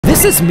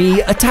This is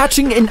me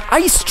attaching an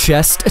ice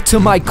chest to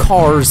my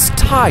car's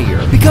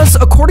tire. Because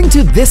according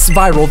to this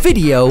viral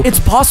video, it's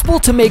possible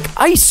to make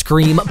ice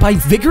cream by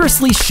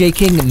vigorously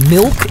shaking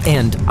milk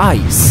and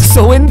ice.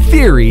 So in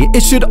theory,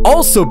 it should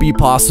also be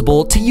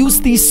possible to use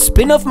the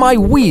spin of my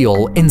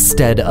wheel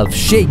instead of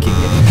shaking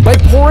it. By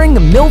pouring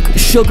milk,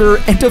 sugar,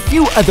 and a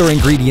few other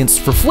ingredients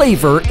for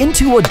flavor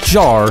into a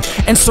jar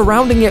and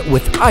surrounding it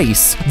with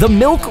ice, the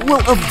milk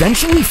will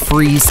eventually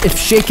freeze if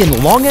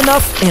shaken long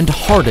enough and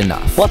hard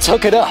enough. Let's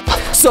hook it up.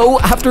 So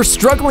after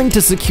struggling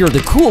to secure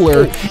the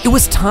cooler, it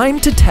was time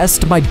to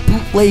test my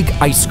bootleg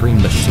ice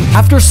cream machine.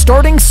 After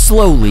starting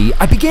slowly,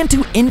 I began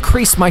to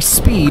increase my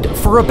speed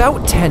for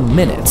about 10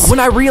 minutes when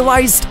I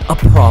realized a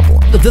problem.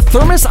 The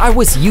thermos I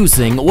was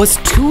using was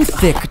too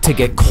thick to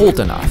get cold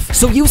enough.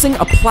 So using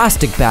a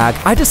plastic bag,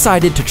 I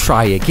decided to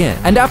try again.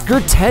 And after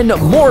 10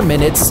 more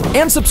minutes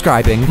and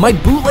subscribing, my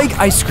bootleg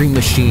ice cream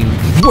machine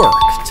worked.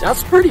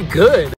 That's pretty good.